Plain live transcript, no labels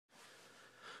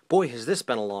Boy, has this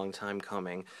been a long time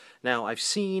coming. Now, I've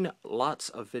seen lots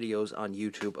of videos on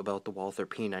YouTube about the Walther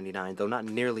P99, though not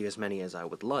nearly as many as I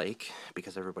would like,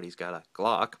 because everybody's got a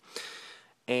Glock.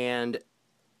 And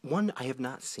one I have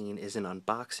not seen is an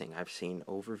unboxing. I've seen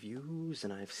overviews,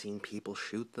 and I've seen people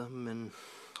shoot them, and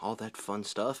all that fun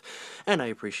stuff, and I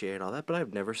appreciate all that, but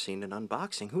I've never seen an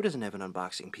unboxing. Who doesn't have an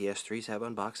unboxing? PS3s have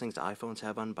unboxings, iPhones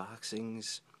have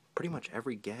unboxings. Pretty much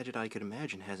every gadget I could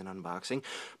imagine has an unboxing.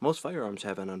 Most firearms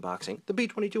have an unboxing. The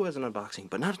P22 has an unboxing,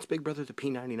 but not its big brother, the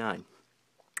P99.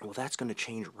 Well, that's going to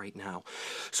change right now.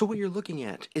 So what you're looking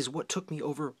at is what took me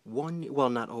over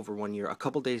not over 1 year, a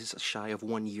couple days shy of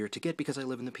 1 year to get, because I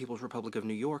live in the People's Republic of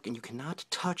New York, and you cannot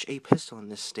touch a pistol in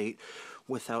this state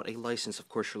without a license. Of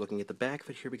course, you're looking at the back of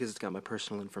it here because it's got my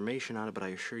personal information on it, but I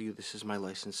assure you this is my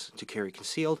license to carry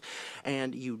concealed,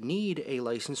 and you need a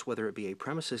license, whether it be a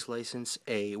premises license,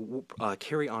 a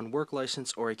carry-on work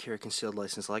license, or a carry concealed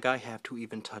license like I have to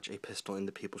even touch a pistol in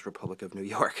the People's Republic of New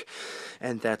York,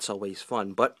 and that's always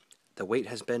fun, but the wait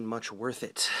has been much worth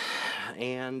it,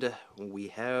 and we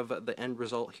have the end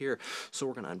result here. So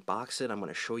we're going to unbox it, I'm going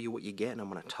to show you what you get, and I'm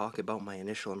going to talk about my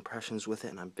initial impressions with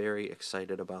it, and I'm very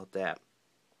excited about that.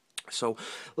 So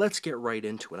let's get right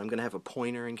into it. I'm going to have a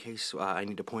pointer in case I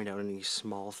need to point out any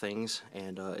small things,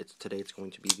 and today it's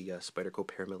going to be the Spyderco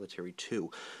Paramilitary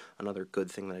 2, another good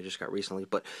thing that I just got recently.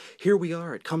 But here we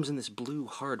are. It comes in this blue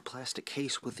hard plastic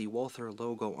case with the Walther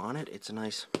logo on it. It's a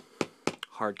nice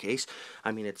hard case.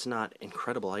 I mean, it's not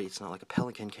incredible. It's not like a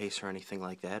Pelican case or anything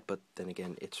like that, but then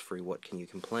again, it's free. What can you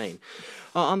complain?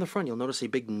 On the front, you'll notice a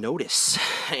big notice,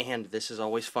 and this is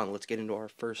always fun. Let's get into our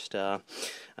first not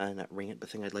rant, but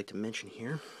thing I'd like to mention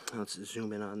here. Let's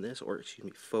zoom in on this, or excuse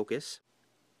me, focus.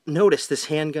 Notice this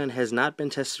handgun has not been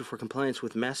tested for compliance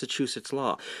with Massachusetts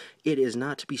law. It is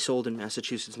not to be sold in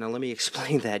Massachusetts. Now, let me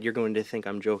explain that. You're going to think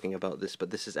I'm joking about this,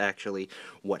 but this is actually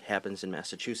what happens in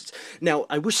Massachusetts. Now,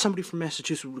 I wish somebody from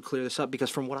Massachusetts would clear this up, because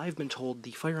from what I've been told,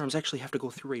 the firearms actually have to go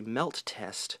through a melt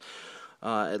test.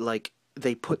 Like,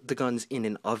 they put the guns in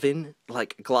an oven,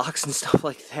 like Glocks and stuff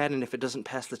like that, and if it doesn't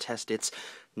pass the test, it's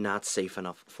not safe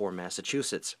enough for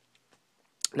Massachusetts.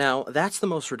 Now, that's the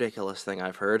most ridiculous thing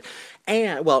I've heard,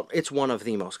 and, well, it's one of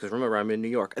the most, because remember, I'm in New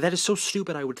York. That is so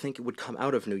stupid, I would think it would come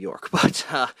out of New York, but,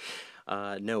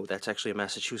 no, that's actually a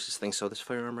Massachusetts thing, so this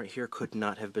firearm right here could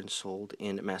not have been sold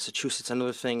in Massachusetts.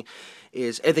 Another thing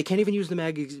is, they can't even use the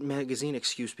magazine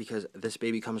excuse, because this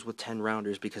baby comes with 10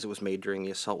 rounders, because it was made during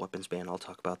the assault weapons ban. I'll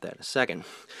talk about that in a second.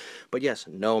 But yes,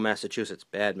 no Massachusetts,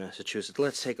 bad Massachusetts.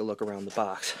 Let's take a look around the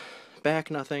box.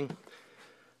 Back, nothing.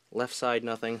 Left side,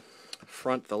 nothing.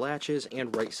 Front, the latches,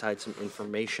 and right side, some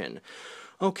information.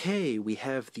 Okay, we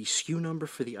have the SKU number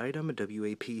for the item,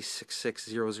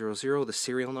 WAP66000, the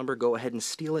serial number. Go ahead and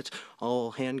steal it.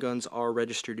 All handguns are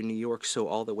registered in New York, so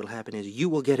all that will happen is you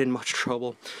will get in much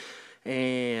trouble.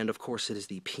 And, of course, it is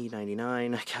the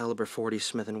P99, caliber 40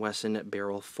 Smith & Wesson,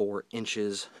 barrel 4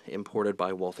 inches, imported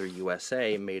by Walther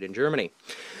USA, made in Germany.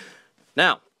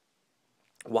 Now,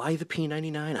 why the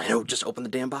P99? I know, just open the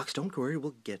damn box. Don't worry,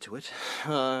 we'll get to it.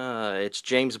 It's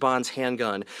James Bond's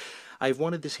handgun. I've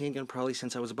wanted this handgun probably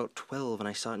since I was about 12, and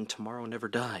I saw it in Tomorrow Never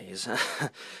Dies.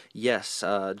 Yes,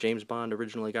 James Bond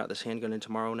originally got this handgun in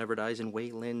Tomorrow Never Dies in Wei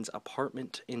Lin's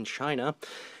apartment in China,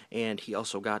 and he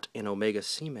also got an Omega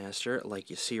Seamaster,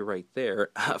 like you see right there.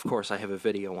 Of course, I have a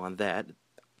video on that.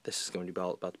 This is going to be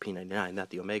all about the P99, not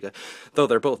the Omega, though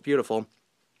they're both beautiful.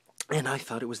 And I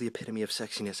thought it was the epitome of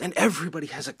sexiness. And everybody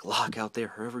has a Glock out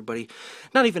there, or everybody,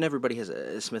 not even everybody has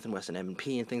a Smith & Wesson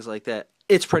M&P and things like that.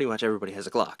 It's pretty much everybody has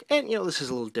a Glock. And, you know, this is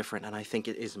a little different, and I think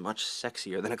it is much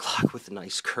sexier than a Glock with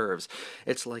nice curves.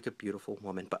 It's like a beautiful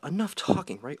woman. But enough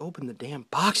talking, right? Open the damn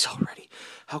box already.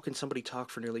 How can somebody talk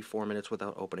for nearly 4 minutes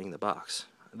without opening the box?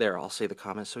 There, I'll say the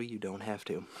comments so you don't have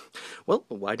to. Well,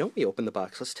 why don't we open the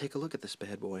box? Let's take a look at this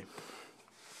bad boy.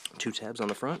 2 tabs on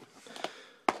the front.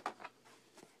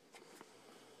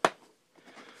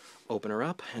 Open her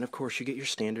up, and of course you get your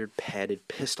standard padded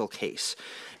pistol case.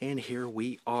 And here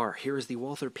we are. Here is the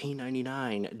Walther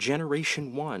P99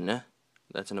 Generation 1,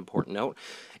 that's an important note,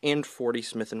 and 40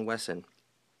 Smith & Wesson.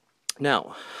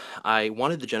 Now, I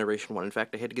wanted the Generation 1. In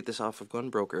fact, I had to get this off of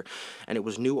Gunbroker, and it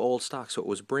was new old stock, so it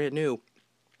was brand new,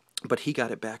 but he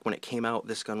got it back when it came out.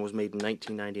 This gun was made in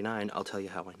 1999. I'll tell you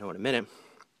how I know in a minute.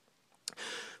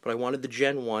 But I wanted the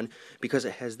Gen 1 because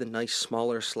it has the nice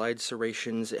smaller slide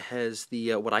serrations. It has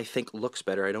the, what I think looks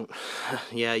better. I don't,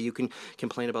 yeah, you can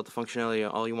complain about the functionality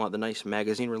all you want. The nice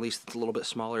magazine release that's a little bit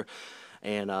smaller.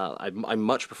 And I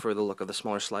much prefer the look of the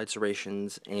smaller slide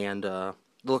serrations and the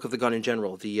look of the gun in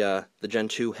general. The Gen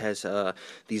 2 has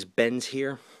these bends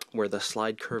here where the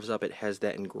slide curves up. It has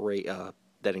that in gray,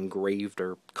 that engraved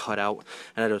or cut out,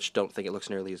 and I just don't think it looks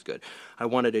nearly as good. I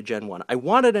wanted a Gen 1. I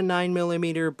wanted a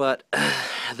 9mm, but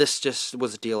this just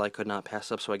was a deal I could not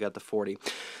pass up, so I got the 40.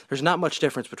 There's not much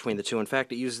difference between the two. In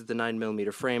fact, it uses the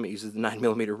 9mm frame, it uses the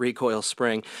 9mm recoil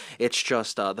spring. It's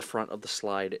just the front of the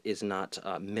slide is not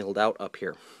milled out up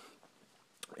here.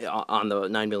 On the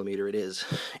 9mm it is,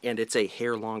 and it's a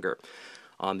hair longer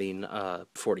on the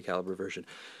 40 caliber version,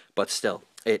 but still,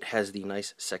 it has the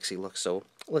nice, sexy look. So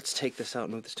let's take this out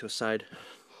and move this to a side.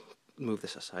 Move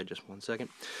this aside just 1 second.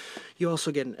 You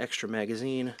also get an extra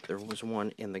magazine. There was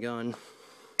one in the gun.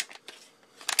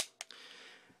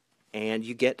 And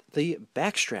you get the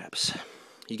back straps.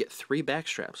 You get 3 back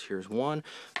straps. Here's one.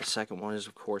 The second one is,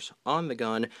 of course, on the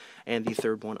gun. And the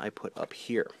third one I put up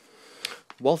here.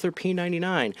 Walther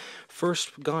P99,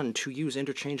 first gun to use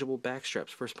interchangeable backstraps.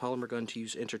 First polymer gun to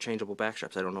use interchangeable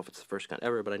backstraps. I don't know if it's the first gun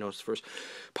ever, but I know it's the first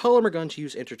polymer gun to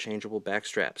use interchangeable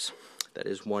backstraps. That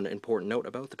is one important note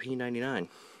about the P99.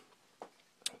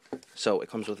 So it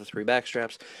comes with the 3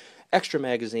 backstraps, extra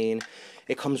magazine.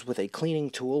 It comes with a cleaning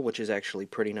tool, which is actually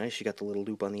pretty nice. You got the little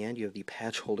loop on the end. You have the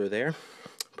patch holder there.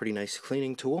 Pretty nice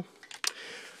cleaning tool.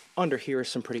 Under here is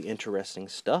some pretty interesting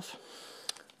stuff.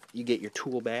 You get your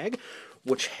tool bag,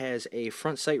 which has a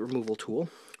front sight removal tool,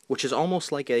 which is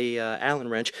almost like a Allen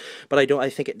wrench, but I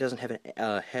think it doesn't have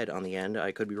a head on the end.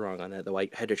 I could be wrong on that, though. I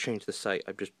had to change the sight.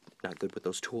 I'm just not good with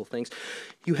those tool things.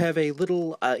 You have a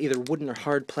little either wooden or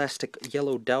hard plastic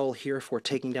yellow dowel here for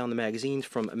taking down the magazines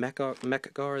from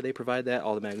Mechgar. They provide that.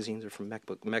 All the magazines are from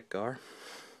Mechgar.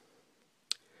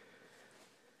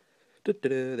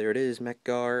 There it is,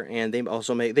 Mechgar, and they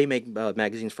also make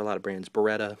magazines for a lot of brands.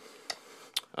 Beretta.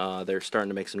 They're starting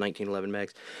to make some 1911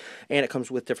 mags, and it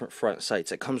comes with different front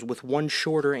sights. It comes with 1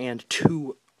 shorter and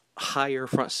 2 higher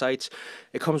front sights.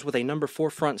 It comes with a number 4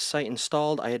 front sight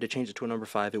installed. I had to change it to a number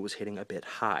 5. It was hitting a bit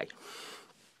high.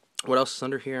 What else is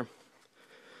under here?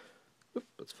 Oop,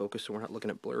 let's focus so we're not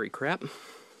looking at blurry crap.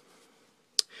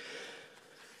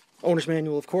 Owner's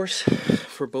manual, of course,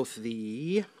 for both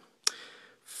the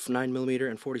 9mm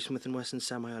and 40 Smith & Wesson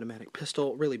semi-automatic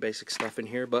pistol. Really basic stuff in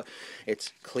here, but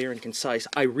it's clear and concise.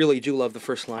 I really do love the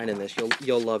first line in this.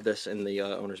 You'll love this in the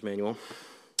owner's manual.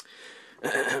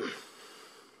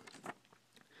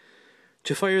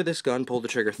 To fire this gun, pull the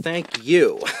trigger. Thank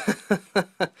you.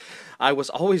 I was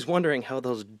always wondering how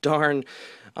those darn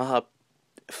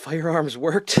firearms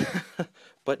worked,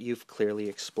 but you've clearly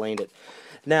explained it.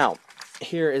 Now,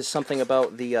 here is something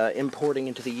about the importing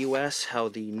into the U.S., how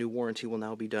the new warranty will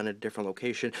now be done at a different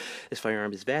location. This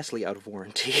firearm is vastly out of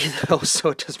warranty, though, so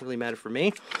it doesn't really matter for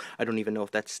me. I don't even know if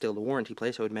that's still the warranty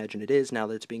place. I would imagine it is, now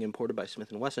that it's being imported by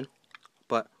Smith & Wesson.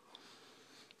 But,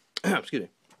 excuse me,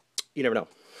 you never know.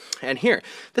 And here,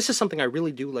 this is something I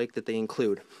really do like that they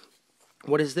include.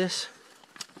 What is this?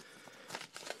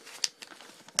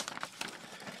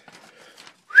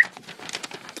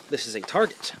 This is a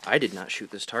target. I did not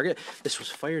shoot this target. This was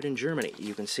fired in Germany.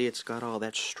 You can see it's got all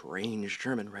that strange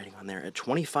German writing on there. At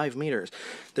 25 meters,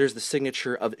 there's the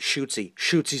signature of Schutzi.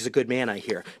 Schutzi's a good man, I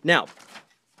hear. Now,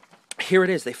 here it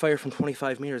is. They fire from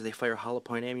 25 meters. They fire hollow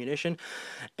point ammunition,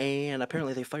 and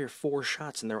apparently they fire 4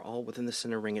 shots, and they're all within the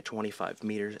center ring at 25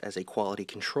 meters as a quality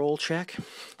control check.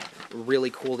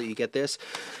 Really cool that you get this.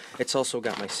 It's also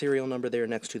got my serial number there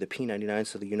next to the P99,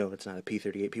 so that you know it's not a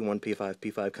P38, P1, P5,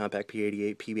 P5 compact,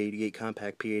 P88, P88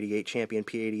 compact, P88 champion,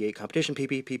 P88 competition,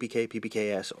 PP, PPK,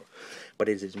 PPKS, but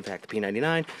it is in fact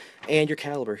P99. And your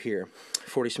caliber here,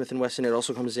 40 Smith & Wesson. It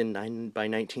also comes in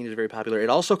 9x19, is very popular. It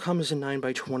also comes in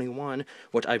 9x21,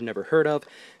 which I've never heard of,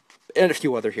 and a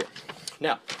few other here.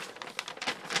 Now,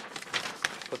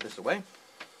 put this away.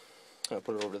 I'll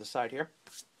put it over to the side here.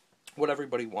 What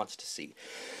everybody wants to see.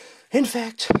 In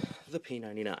fact, the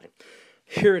P99.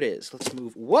 Here it is. Let's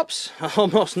move. Whoops! I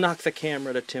almost knocked the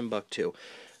camera to Timbuktu.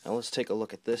 Now let's take a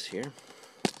look at this here.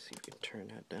 Let's see if we can turn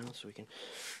that down so we can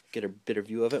get a better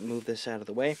view of it. Move this out of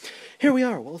the way. Here we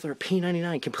are, Walther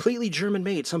P99, completely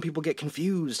German-made. Some people get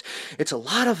confused. It's a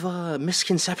lot of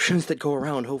misconceptions that go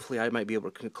around. Hopefully I might be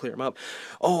able to clear them up.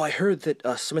 Oh, I heard that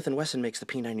Smith & Wesson makes the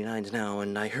P99s now,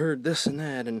 and I heard this and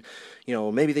that, and, you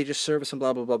know, maybe they just service them,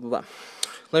 blah, blah, blah, blah, blah.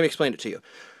 Let me explain it to you.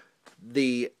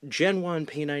 The Gen 1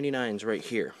 P99s right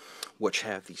here, which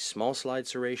have these small slide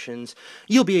serrations,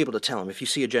 you'll be able to tell them. If you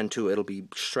see a Gen 2, it'll be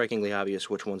strikingly obvious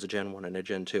which one's a Gen 1 and a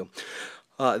Gen 2.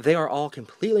 They are all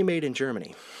completely made in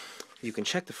Germany. You can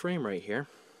check the frame right here.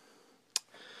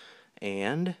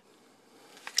 And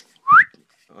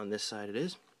on this side it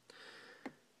is.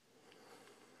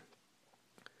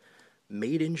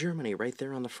 Made in Germany right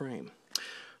there on the frame.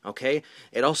 Okay,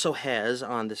 it also has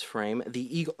on this frame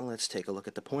the eagle. Let's take a look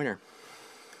at the pointer.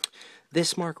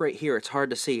 This mark right here, it's hard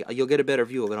to see. You'll get a better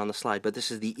view of it on the slide, but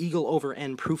this is the eagle over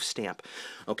end proof stamp.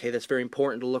 Okay, that's very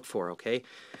important to look for, okay?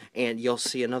 And you'll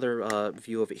see another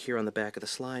view of it here on the back of the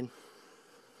slide.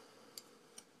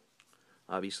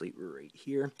 Obviously right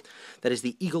here. That is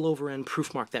the eagle over end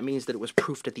proof mark. That means that it was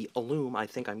proofed at the Ulm, I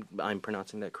think I'm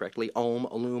pronouncing that correctly,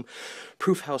 Ulm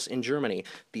proof house in Germany.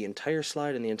 The entire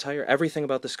slide and everything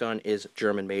about this gun is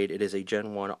German made. It is a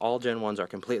Gen 1. All Gen 1s are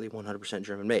completely 100%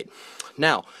 German made.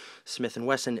 Now, Smith &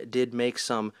 Wesson did make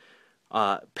some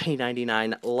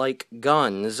P99 like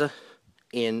guns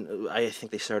in, I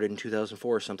think they started in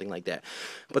 2004 or something like that.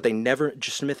 But they never,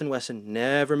 just Smith & Wesson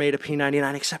never made a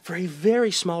P99 except for a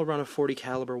very small run of 40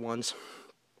 caliber ones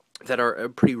that are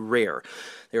pretty rare.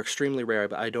 They're extremely rare,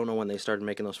 but I don't know when they started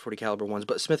making those 40 caliber ones.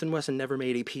 But Smith & Wesson never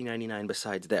made a P99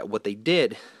 besides that. What they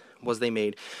did was they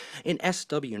made an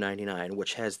SW99,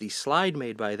 which has the slide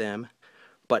made by them,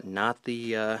 but not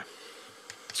the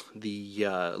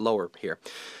lower here.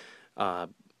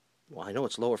 Well, I know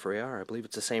it's lower for AR. I believe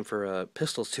it's the same for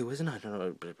pistols too, isn't it? I don't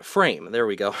know. Frame. There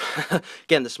we go.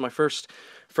 Again, this is my first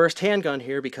handgun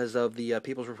here because of the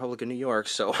People's Republic of New York.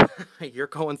 So you're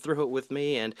going through it with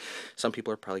me, and some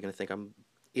people are probably going to think I'm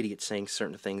idiot saying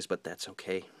certain things, but that's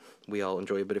okay. We all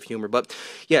enjoy a bit of humor. But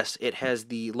yes, it has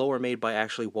the lower made by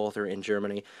actually Walther in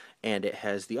Germany, and it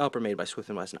has the upper made by Smith &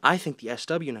 Wesson. I think the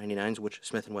SW99s, which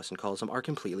Smith & Wesson calls them, are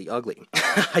completely ugly.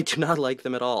 I do not like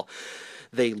them at all.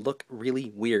 They look really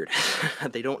weird.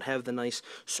 They don't have the nice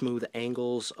smooth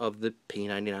angles of the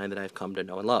P99 that I've come to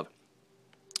know and love.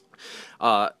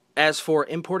 As for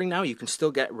importing now, you can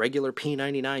still get regular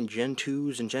P99 Gen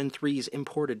 2s and Gen 3s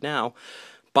imported now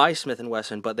by Smith &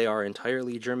 Wesson, but they are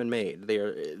entirely German made. They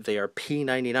are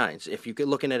P99s. If you get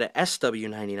looking at an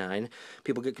SW99,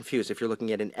 people get confused. If you're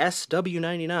looking at an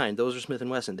SW99, those are Smith &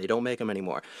 Wesson. They don't make them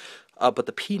anymore. But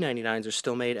the P99s are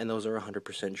still made, and those are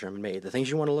 100% German made. The things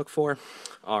you want to look for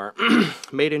are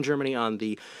made in Germany on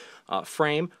the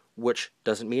frame, which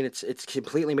doesn't mean it's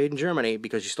completely made in Germany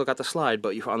because you still got the slide,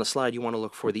 but on the slide you want to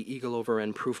look for the eagle over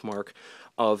end proof mark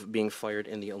of being fired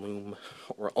in the Ulm,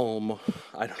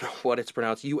 I don't know what it's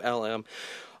pronounced, ULM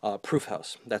proof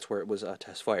house. That's where it was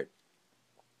test fired.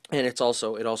 And it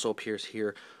also appears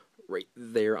here, right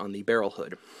there on the barrel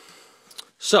hood.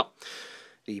 So,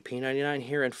 the P99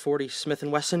 here in 40 Smith &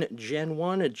 Wesson Gen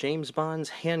 1, a James Bond's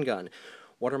handgun.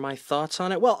 What are my thoughts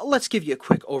on it? Well, let's give you a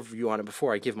quick overview on it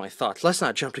before I give my thoughts. Let's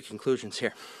not jump to conclusions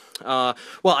here. Well,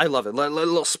 I love it.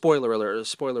 Little spoiler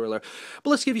alert. But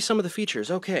let's give you some of the features.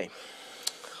 Okay.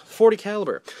 40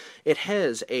 caliber. It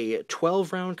has a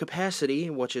 12-round capacity,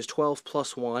 which is 12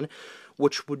 plus 1,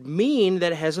 which would mean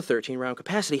that it has a 13-round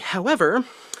capacity. However,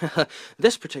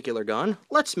 this particular gun,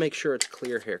 let's make sure it's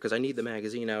clear here, because I need the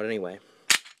magazine out anyway.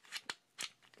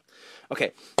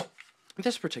 Okay.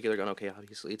 This particular gun, okay,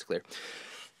 obviously it's clear,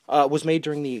 was made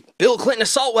during the Bill Clinton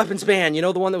assault weapons ban. You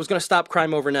know, the one that was going to stop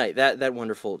crime overnight. That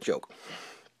wonderful joke.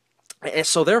 And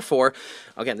so therefore,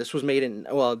 again, this was made in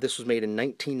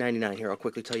 1999. Here, I'll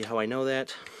quickly tell you how I know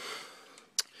that,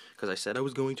 because I said I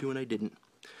was going to and I didn't.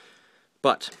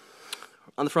 But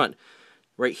on the front,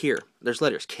 right here, there's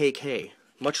letters KK.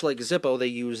 Much like Zippo, they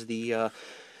use the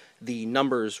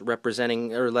numbers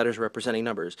representing, or letters representing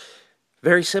numbers.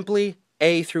 Very simply,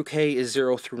 A through K is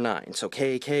 0 through 9. So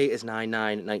KK is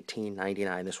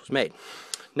 9/9/1999. This was made.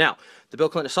 Now, the Bill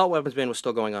Clinton assault weapons ban was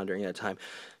still going on during that time.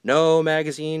 No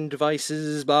magazine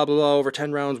devices, blah, blah, blah, over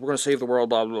 10 rounds, we're going to save the world,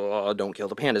 blah, blah, blah, don't kill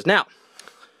the pandas. Now,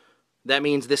 that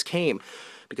means this came,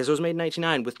 because it was made in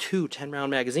 1999, with two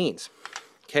 10-round magazines.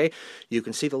 Okay, you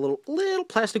can see the little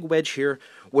plastic wedge here,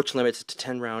 which limits it to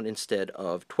 10 round instead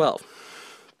of 12.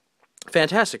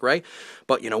 Fantastic, right?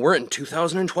 But, you know, we're in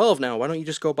 2012 now. Why don't you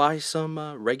just go buy some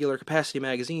regular capacity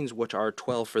magazines, which are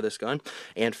 12 for this gun,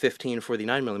 and 15 for the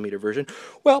 9mm version?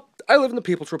 Well, I live in the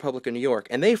People's Republic of New York,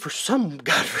 and they, for some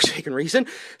godforsaken reason,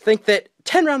 think that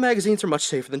 10-round magazines are much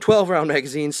safer than 12-round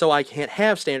magazines, so I can't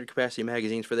have standard capacity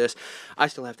magazines for this. I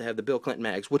still have to have the Bill Clinton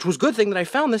mags, which was a good thing that I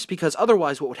found this, because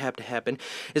otherwise what would have to happen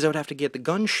is I would have to get the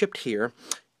gun shipped here,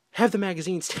 have the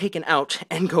magazines taken out,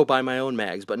 and go buy my own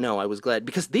mags. But no, I was glad,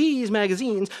 because these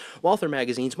magazines, Walther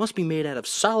magazines, must be made out of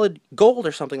solid gold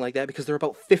or something like that, because they're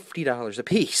about $50 a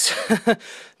piece.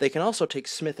 They can also take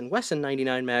Smith & Wesson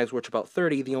 99 mags, which are about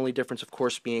 $30, the only difference, of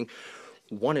course, being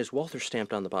one is Walther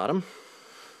stamped on the bottom.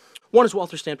 One is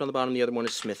Walther stamped on the bottom, the other one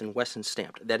is Smith & Wesson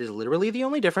stamped. That is literally the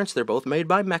only difference. They're both made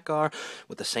by Mekar,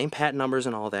 with the same patent numbers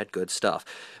and all that good stuff.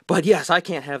 But yes, I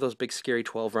can't have those big scary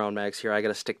 12-round mags here. I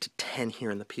gotta stick to 10 here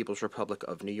in the People's Republic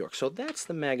of New York. So that's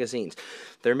the magazines.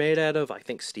 They're made out of, I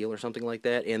think, steel or something like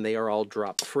that, and they are all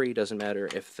drop-free. Doesn't matter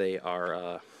if they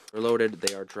are reloaded,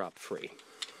 they are drop-free.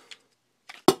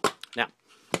 Now,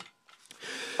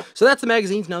 So that's the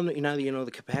magazines. Now that you know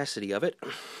the capacity of it.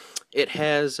 It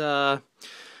has the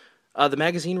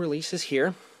magazine release is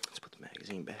here. Let's put the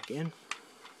magazine back in.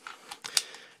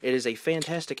 It is a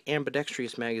fantastic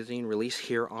ambidextrous magazine release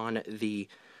here on the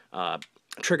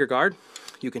trigger guard.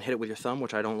 You can hit it with your thumb,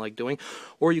 which I don't like doing,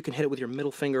 or you can hit it with your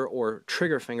middle finger or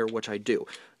trigger finger, which I do.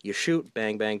 You shoot,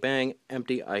 bang, bang, bang,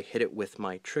 empty. I hit it with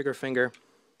my trigger finger,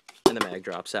 and the mag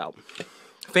drops out.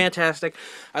 Fantastic.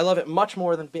 I love it much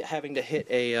more than having to hit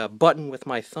a button with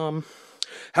my thumb.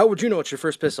 How would you know it's your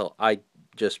first pistol? I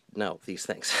just know these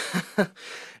things.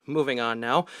 Moving on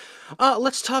now.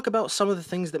 Let's talk about some of the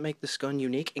things that make this gun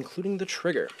unique, including the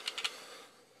trigger.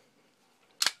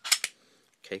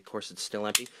 Okay, of course it's still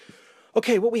empty.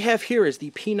 Okay, what we have here is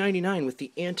the P99 with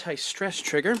the anti-stress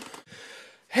trigger. It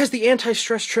has the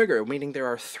anti-stress trigger, meaning there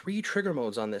are 3 trigger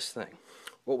modes on this thing.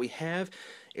 What we have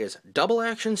is double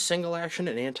action, single action,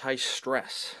 and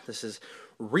anti-stress. This is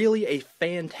really a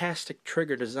fantastic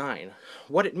trigger design.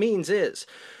 What it means is,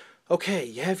 okay,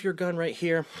 you have your gun right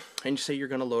here, and you say you're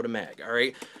going to load a mag,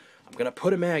 alright? I'm going to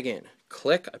put a mag in.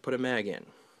 Click, I put a mag in.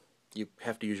 You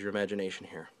have to use your imagination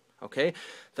here, okay?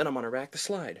 Then I'm going to rack the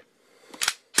slide.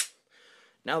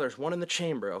 Now there's one in the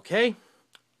chamber, okay?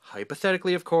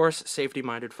 Hypothetically, of course,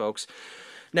 safety-minded folks.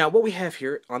 Now, what we have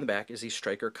here on the back is the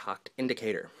striker cocked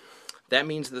indicator. That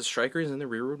means that the striker is in the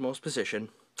rearwardmost position,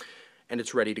 and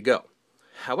it's ready to go.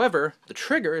 However, the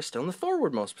trigger is still in the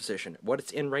forwardmost position. What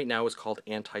it's in right now is called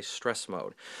anti-stress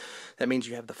mode. That means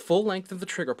you have the full length of the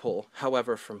trigger pull.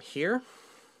 However, from here,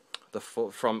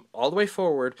 from all the way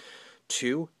forward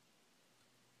to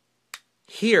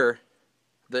here,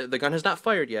 the gun has not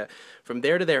fired yet. From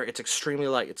there to there, it's extremely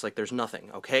light. It's like there's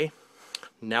nothing, okay?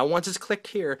 Now, once it's clicked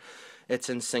here, it's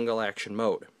in single action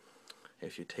mode.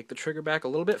 If you take the trigger back a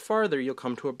little bit farther, you'll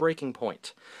come to a breaking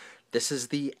point. This is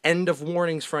the end of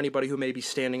warnings for anybody who may be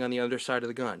standing on the other side of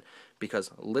the gun, because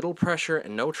little pressure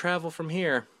and no travel from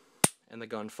here, and the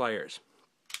gun fires.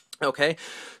 Okay,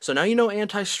 so now you know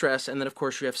anti-stress, and then of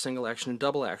course you have single action and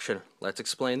double action. Let's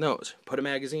explain those. Put a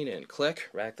magazine in, click,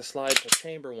 rack the slide to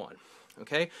chamber 1.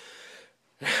 Okay,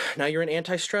 now you're in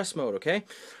anti-stress mode, okay?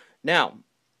 Now,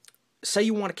 say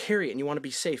you want to carry it and you want to be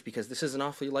safe, because this is an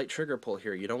awfully light trigger pull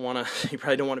here. You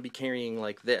probably don't want to be carrying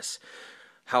like this.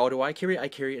 How do I carry it? I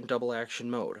carry it in double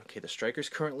action mode. Okay, the striker's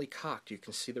currently cocked. You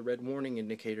can see the red warning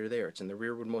indicator there. It's in the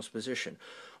rearwardmost position.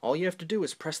 All you have to do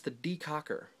is press the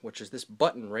decocker, which is this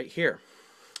button right here.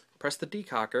 Press the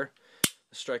decocker,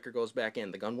 the striker goes back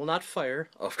in. The gun will not fire,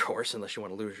 of course, unless you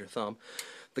want to lose your thumb.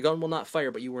 The gun will not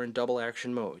fire, but you were in double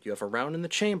action mode. You have a round in the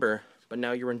chamber, but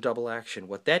now you're in double action.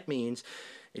 What that means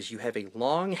is you have a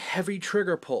long, heavy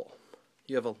trigger pull.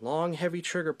 You have a long, heavy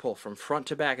trigger pull from front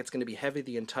to back. It's going to be heavy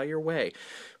the entire way.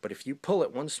 But if you pull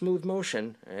it one smooth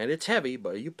motion, and it's heavy,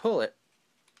 but you pull it,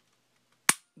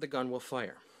 the gun will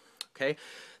fire. Okay?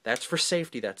 That's for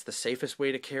safety. That's the safest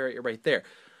way to carry it right there.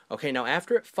 Okay, now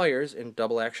after it fires in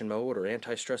double action mode or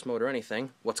anti-stress mode or anything,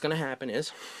 what's going to happen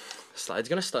is, slide's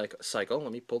going to cycle.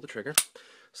 Let me pull the trigger.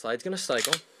 Slide's going to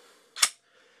cycle.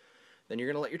 Then you're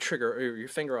going to let your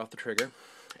finger off the trigger.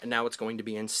 And now it's going to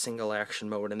be in single action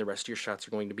mode, and the rest of your shots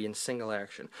are going to be in single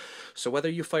action. So whether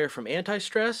you fire from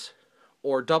anti-stress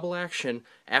or double action,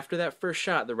 after that first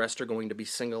shot, the rest are going to be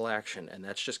single action. And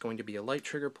that's just going to be a light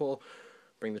trigger pull.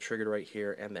 Bring the trigger right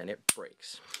here, and then it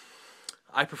breaks.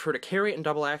 I prefer to carry it in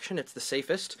double action. It's the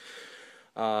safest.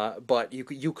 But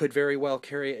you could very well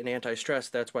carry it in anti-stress.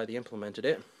 That's why they implemented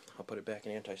it. I'll put it back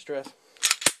in anti-stress.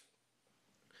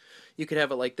 You could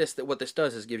have it like this. That what this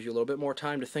does is gives you a little bit more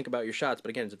time to think about your shots, but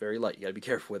again, it's very light. You gotta be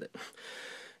careful with it.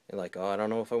 You're like, oh, I don't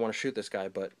know if I want to shoot this guy,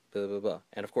 but blah, blah, blah.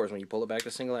 And of course, when you pull it back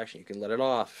to single action, you can let it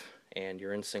off, and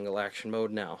you're in single action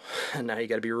mode now. And now you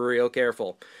gotta be real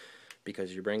careful,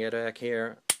 because you bring it back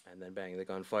here, and then bang, the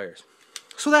gun fires.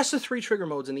 So that's the 3 trigger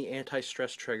modes in the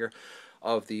anti-stress trigger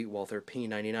of the Walther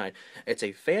P99. It's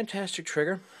a fantastic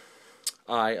trigger.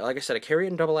 Like I said, I carry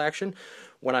it in double action.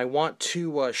 When I want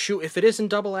to shoot, if it is in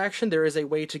double action, there is a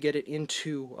way to get it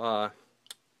into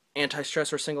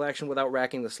anti-stress or single action without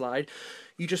racking the slide.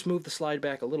 You just move the slide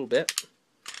back a little bit.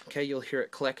 Okay, you'll hear it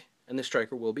click, and the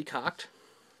striker will be cocked.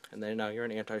 And then now you're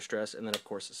in anti-stress, and then of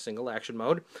course single action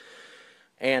mode.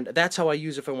 And that's how I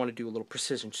use if I want to do a little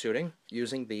precision shooting,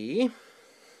 using the,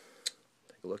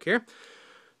 take a look here,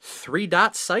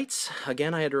 3-dot sights.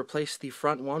 Again, I had to replace the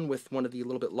front one with one of the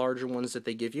little bit larger ones that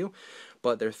they give you,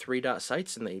 but they're 3-dot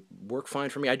sights and they work fine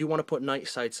for me. I do want to put night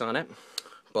sights on it,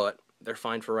 but they're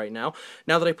fine for right now.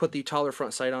 Now that I put the taller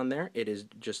front sight on there, it is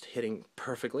just hitting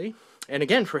perfectly. And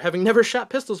again, for having never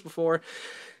shot pistols before,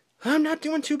 I'm not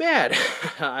doing too bad.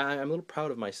 I'm a little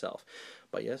proud of myself.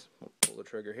 But yes, I'll pull the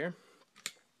trigger here.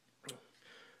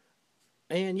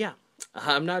 And yeah,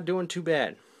 I'm not doing too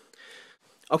bad.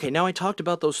 Okay, now I talked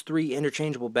about those 3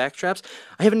 interchangeable back straps.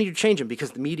 I haven't needed to change them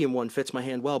because the medium one fits my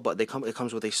hand well, but it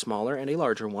comes with a smaller and a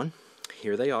larger one.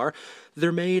 Here they are.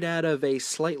 They're made out of a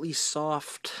slightly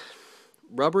soft,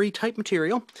 rubbery type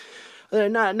material.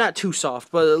 Not too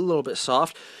soft, but a little bit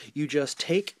soft. You just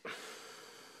take,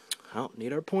 oh,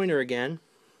 need our pointer again.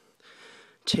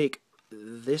 Take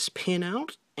this pin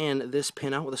out and this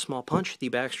pin out with a small punch. The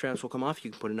back straps will come off.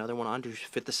 You can put another one on to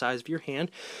fit the size of your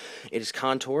hand. It is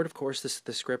contoured, of course,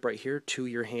 this grip right here to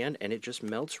your hand, and it just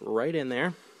melts right in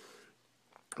there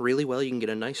really well. You can get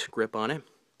a nice grip on it.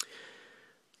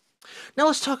 Now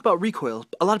let's talk about recoil.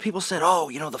 A lot of people said, oh,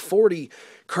 you know, the 40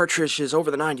 cartridge is over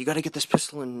the 9. You got to get this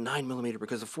pistol in 9mm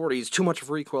because the 40 is too much of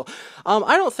recoil.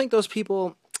 I don't think those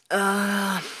people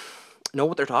know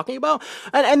what they're talking about,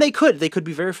 and they could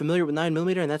be very familiar with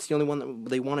 9mm, and that's the only one that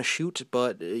they want to shoot.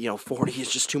 But you know, 40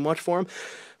 is just too much for them.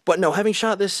 But no, having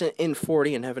shot this in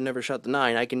 40 and having never shot the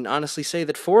 9, I can honestly say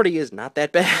that 40 is not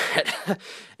that bad.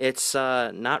 It's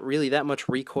not really that much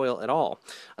recoil at all,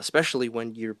 especially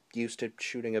when you're used to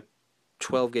shooting a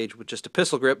 12 gauge with just a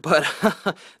pistol grip, but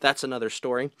that's another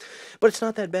story. But it's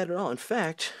not that bad at all. In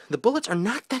fact, the bullets are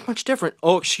not that much different.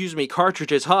 Oh, excuse me,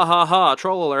 cartridges, ha ha ha,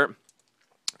 troll alert.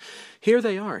 Here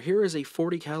they are. Here is a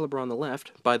 40 caliber on the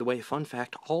left. By the way, fun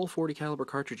fact, all 40 caliber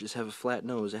cartridges have a flat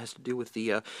nose. It has to do with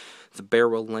the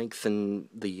barrel length and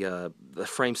the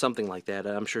frame, something like that.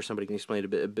 I'm sure somebody can explain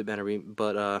it a bit better,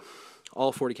 but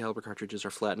all 40 caliber cartridges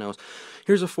are flat nose.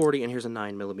 Here's a 40 and here's a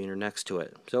 9mm next to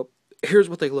it. So here's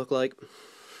what they look like.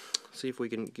 See if we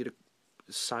can get a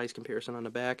size comparison on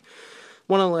the back.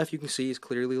 One on the left you can see is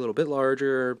clearly a little bit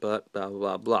larger, but blah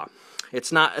blah blah.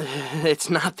 It's not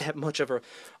that much of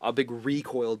a big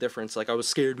recoil difference. Like I was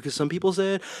scared because some people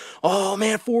said, "Oh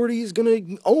man, 40 is gonna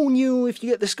own you if you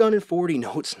get this gun in 40."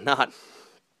 No, it's not.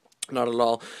 Not at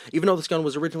all. Even though this gun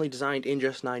was originally designed in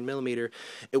just 9mm,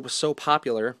 it was so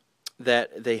popular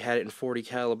that they had it in 40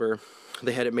 caliber.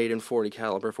 They had it made in 40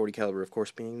 caliber. 40 caliber, of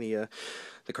course, being the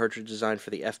cartridge designed for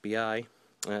the FBI.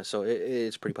 So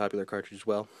it's a pretty popular cartridge as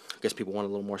well. I guess people want a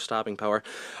little more stopping power.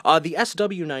 The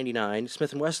SW99,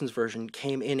 Smith & Wesson's version,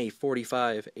 came in a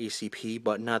 45 ACP,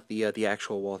 but not the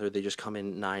actual Walther. They just come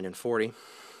in 9 and 40.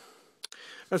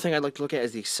 Another thing I'd like to look at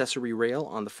is the accessory rail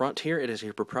on the front here. It is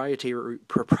a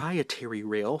proprietary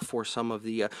rail for some of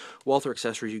the Walther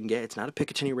accessories you can get. It's not a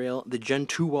Picatinny rail. The Gen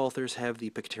 2 Walthers have the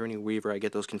Picatinny Weaver. I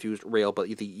get those confused, rail,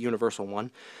 but the universal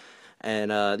one.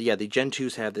 And yeah, the Gen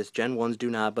 2s have this. Gen 1s do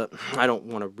not, but I don't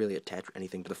want to really attach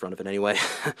anything to the front of it anyway.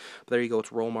 But there you go.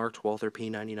 It's roll marked Walther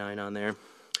P99 on there.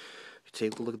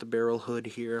 Take a look at the barrel hood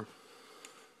here.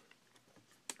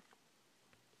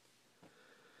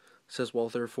 It says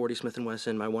Walther 40 Smith &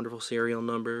 Wesson, my wonderful serial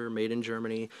number, made in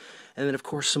Germany. And then, of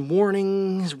course, some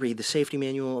warnings. Read the safety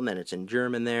manual, and then it's in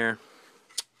German there.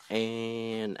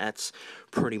 And that's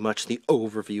pretty much the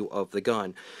overview of the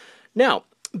gun. Now,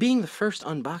 being the first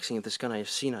unboxing of this gun I have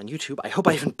seen on YouTube, I hope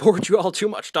I haven't bored you all too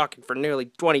much talking for nearly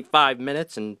 25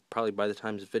 minutes, and probably by the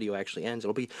time this video actually ends,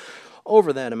 it'll be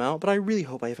over that amount, but I really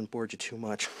hope I haven't bored you too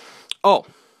much. Oh,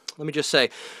 let me just say,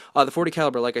 the 40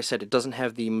 caliber, like I said, it doesn't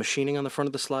have the machining on the front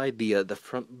of the slide, the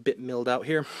front bit milled out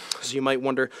here, so you might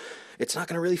wonder, it's not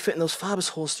going to really fit in those Fabus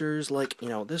holsters like, you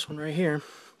know, this one right here,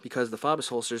 because the Fabus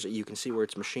holsters, you can see where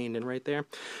it's machined in right there.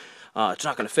 It's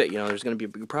not going to fit, you know, there's going to be a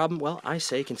big problem. Well, I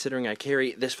say, considering I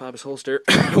carry this Fabus holster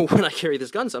when I carry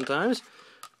this gun sometimes,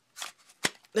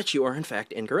 that you are, in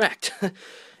fact, incorrect.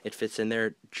 It fits in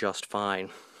there just fine,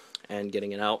 and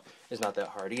getting it out is not that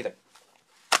hard either.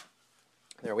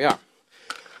 There we are.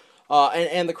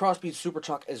 And the Crossbead Super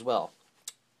Tuck as well.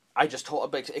 I just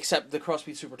told, except the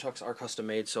Crossbead Super Tucks are custom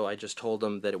made, so I just told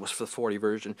them that it was for the 40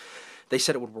 version. They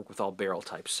said it would work with all barrel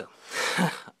types, so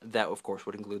that, of course,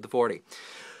 would include the 40.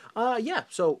 Yeah,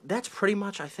 so that's pretty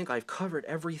much, I think I've covered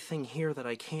everything here that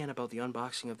I can about the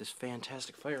unboxing of this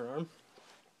fantastic firearm.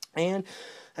 And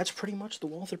that's pretty much the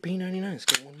Walther P99. Let's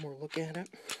get one more look at it.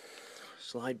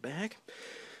 Slide back.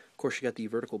 Of course, you got the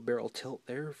vertical barrel tilt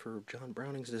there for John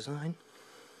Browning's design.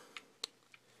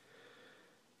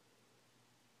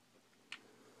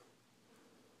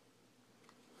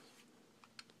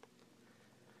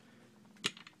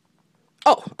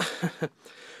 Oh!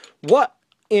 What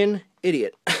an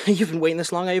idiot. You've been waiting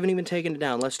this long, I haven't even taken it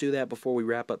down. Let's do that before we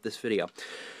wrap up this video.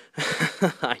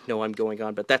 I know I'm going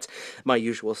on, but that's my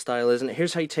usual style, isn't it?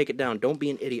 Here's how you take it down. Don't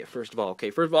be an idiot, first of all. Okay,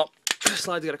 first of all, the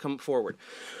slide's got to come forward.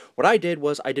 What I did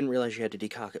was, I didn't realize you had to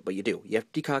decock it, but you do. You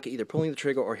have to decock it either pulling the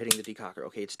trigger or hitting the decocker.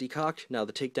 Okay, it's decocked. Now,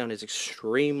 the takedown is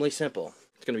extremely simple.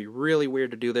 It's going to be really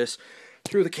weird to do this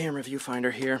through the camera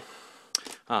viewfinder here.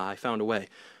 I found a way.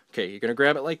 Okay, you're going to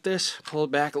grab it like this, pull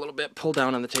it back a little bit, pull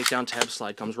down on the takedown tab,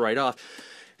 slide comes right off.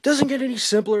 It doesn't get any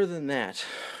simpler than that.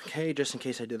 Okay, just in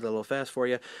case I did that a little fast for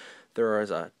you, there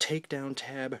is a takedown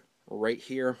tab right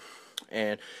here,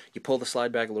 and you pull the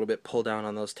slide back a little bit, pull down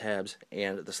on those tabs,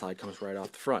 and the slide comes right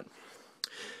off the front.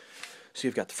 So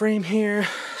you've got the frame here,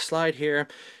 slide here,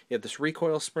 you have this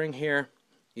recoil spring here,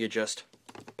 you just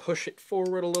push it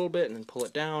forward a little bit and then pull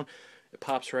it down, it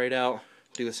pops right out.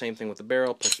 Do the same thing with the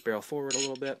barrel, push the barrel forward a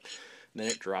little bit, and then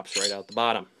it drops right out the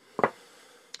bottom.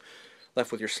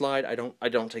 Left with your slide. I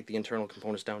don't take the internal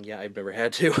components down yet. I've never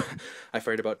had to. I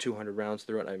fired about 200 rounds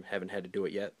through it. I haven't had to do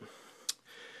it yet.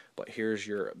 But here's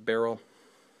your barrel,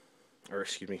 or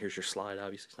excuse me, here's your slide.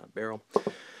 Obviously, it's not barrel.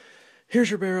 Here's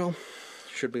your barrel.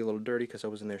 Should be a little dirty because I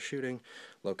was in there shooting.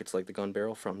 Look, it's like the gun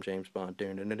barrel from James Bond.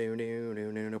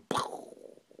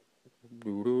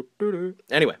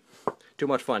 Anyway, too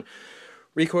much fun.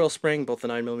 Recoil spring, both the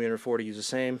 9mm and 40 use the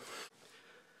same.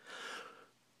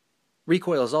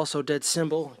 Recoil is also dead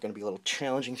simple. Going to be a little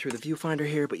challenging through the viewfinder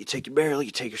here, but you take your barrel, you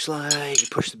take your slide, you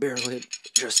push the barrel in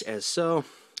just as so.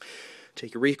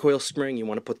 Take your recoil spring, you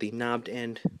want to put the knobbed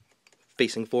end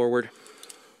facing forward.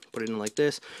 Put it in like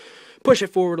this. Push it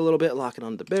forward a little bit, lock it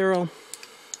on the barrel.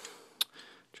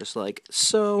 Just like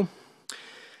so.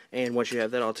 And once you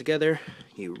have that all together,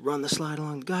 you run the slide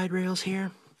along the guide rails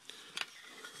here.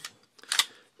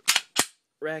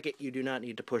 Racket, you do not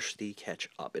need to push the catch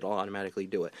up. It'll automatically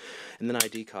do it. And then I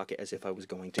decock it as if I was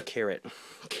going to carry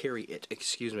it,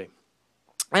 excuse me.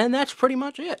 And that's pretty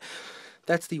much it.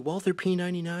 That's the Walther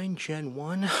P99 Gen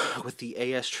 1 with the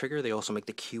AS trigger. They also make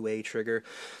the QA trigger,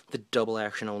 the double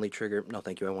action only trigger. No,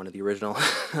 thank you, I wanted the original.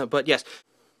 But yes,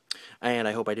 and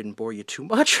I hope I didn't bore you too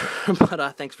much,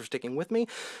 but thanks for sticking with me.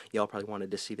 Y'all probably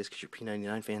wanted to see this because you're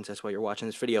P99 fans. That's why you're watching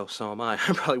this video. So am I.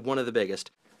 I'm probably one of the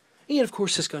biggest. And of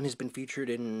course, this gun has been featured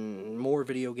in more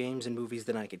video games and movies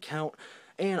than I could count.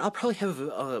 And I'll probably have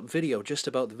a video just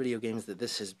about the video games that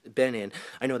this has been in.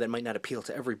 I know that might not appeal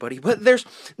to everybody, but there's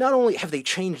not only have they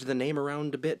changed the name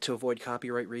around a bit to avoid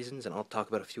copyright reasons, and I'll talk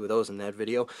about a few of those in that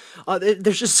video.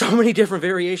 There's just so many different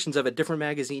variations of it, different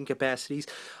magazine capacities,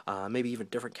 maybe even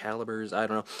different calibers. I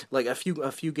don't know, like a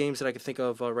few games that I could think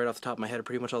of right off the top of my head are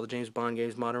pretty much all the James Bond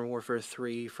games, Modern Warfare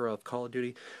 3 for Call of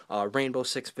Duty, Rainbow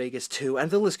Six Vegas 2, and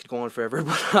the list could go on forever.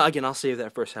 But again, I'll save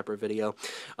that for a separate video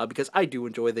because I do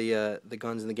enjoy the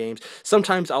guns in the games.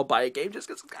 Sometimes I'll buy a game just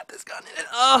because it's got this gun in it.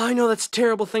 Oh, I know that's a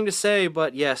terrible thing to say,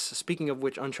 but yes, speaking of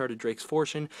which, Uncharted Drake's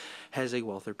Fortune has a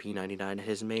Walther P99 as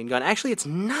his main gun. Actually, it's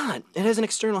not. It has an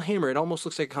external hammer. It almost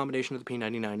looks like a combination of the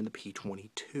P99 and the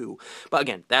P22. But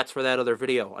again, that's for that other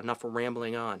video. Enough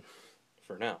rambling on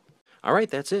for now.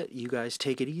 Alright, that's it. You guys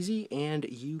take it easy, and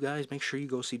you guys make sure you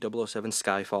go see 007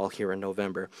 Skyfall here in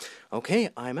November. Okay,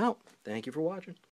 I'm out. Thank you for watching.